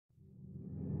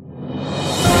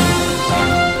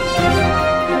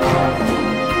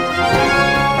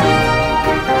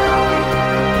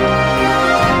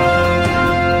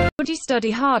study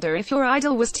harder if your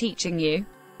idol was teaching you?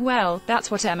 Well,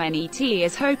 that's what Mnet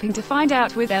is hoping to find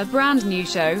out with their brand new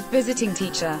show, Visiting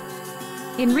Teacher.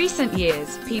 In recent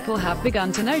years, people have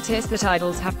begun to notice that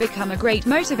idols have become a great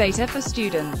motivator for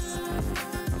students.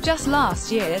 Just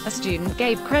last year, a student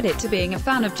gave credit to being a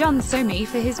fan of Jun So-mi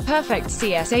for his perfect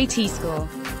CSAT score.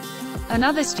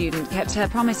 Another student kept her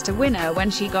promise to win her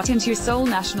when she got into Seoul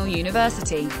National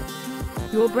University.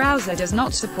 Your browser does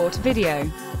not support video.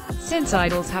 Since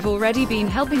idols have already been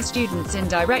helping students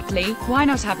indirectly, why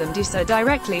not have them do so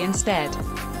directly instead?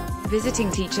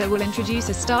 Visiting Teacher will introduce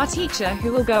a star teacher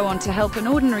who will go on to help an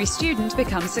ordinary student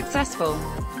become successful.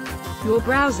 Your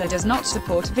browser does not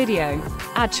support video.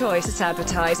 Ad choices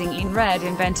advertising in red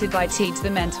invented by Teads. The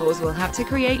mentors will have to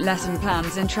create lesson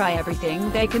plans and try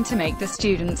everything they can to make the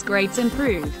students' grades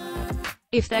improve.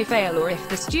 If they fail or if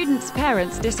the student's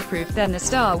parents disapprove, then the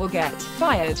star will get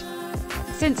fired.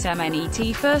 Since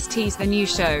Mnet first teased the new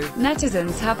show,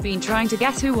 netizens have been trying to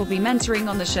guess who will be mentoring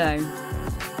on the show.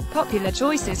 Popular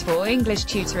choices for English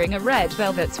tutoring are Red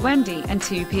Velvet's Wendy and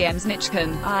 2PM's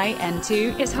Nichkan.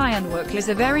 IN2 is Hyunwook is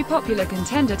a very popular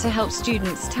contender to help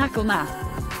students tackle math.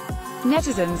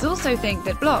 Netizens also think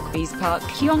that Block B's Park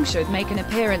Kyung should make an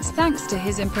appearance thanks to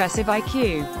his impressive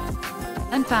IQ.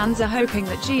 And fans are hoping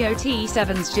that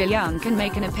GOT7's Ji Young can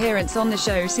make an appearance on the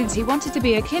show since he wanted to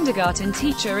be a kindergarten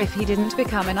teacher if he didn't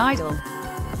become an idol.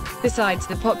 Besides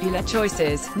the popular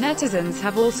choices, netizens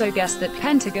have also guessed that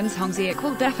Pentagon's Hong Seok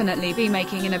will definitely be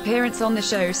making an appearance on the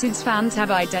show since fans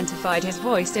have identified his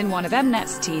voice in one of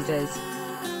Mnet's teasers.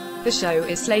 The show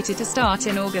is slated to start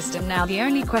in August, and now the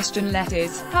only question left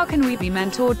is, how can we be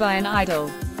mentored by an idol?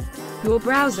 Your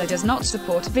browser does not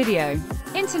support video.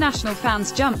 International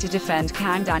fans jump to defend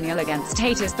Kang Daniel against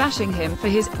haters bashing him for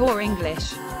his poor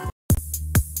English.